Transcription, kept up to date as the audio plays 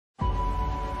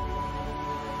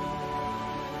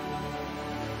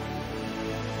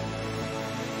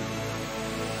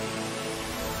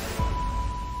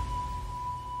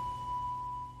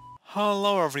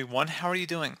Hello everyone, how are you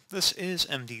doing? This is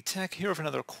MD Tech here with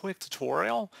another quick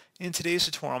tutorial. In today's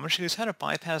tutorial, I'm going to show you guys how to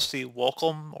bypass the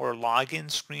welcome or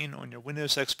login screen on your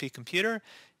Windows XP computer.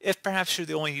 If perhaps you're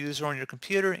the only user on your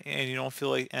computer and you don't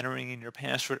feel like entering in your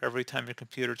password every time your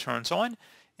computer turns on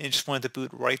and you just want to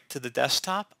boot right to the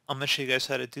desktop, I'm going to show you guys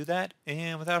how to do that.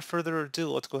 And without further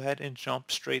ado, let's go ahead and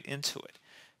jump straight into it.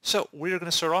 So we're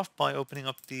going to start off by opening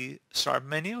up the Start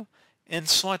menu and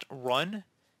select Run.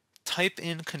 Type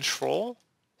in control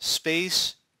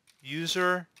space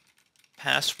user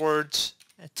passwords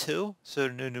 2, so a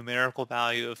numerical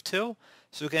value of 2.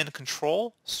 So again,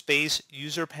 control space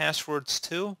user passwords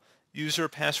 2, user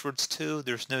passwords 2.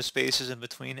 There's no spaces in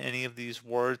between any of these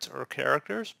words or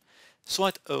characters.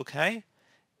 Select OK.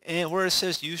 And where it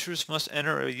says users must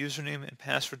enter a username and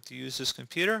password to use this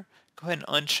computer, go ahead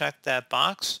and uncheck that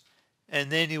box,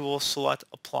 and then you will select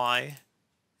apply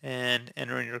and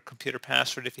enter in your computer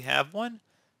password if you have one,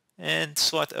 and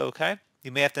select OK.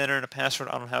 You may have to enter in a password.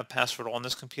 I don't have a password on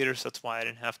this computer, so that's why I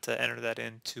didn't have to enter that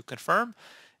in to confirm.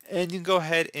 And you can go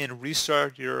ahead and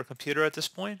restart your computer at this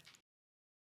point.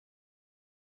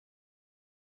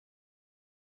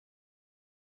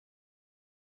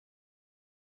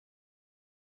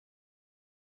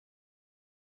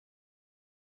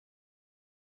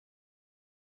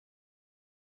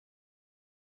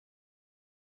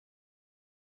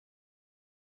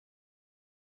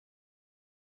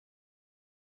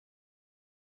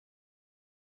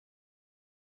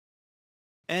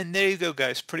 And there you go,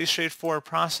 guys. Pretty straightforward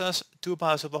process. Do hope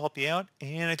I'll help you out,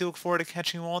 and I do look forward to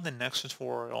catching you all in the next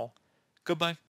tutorial. Goodbye.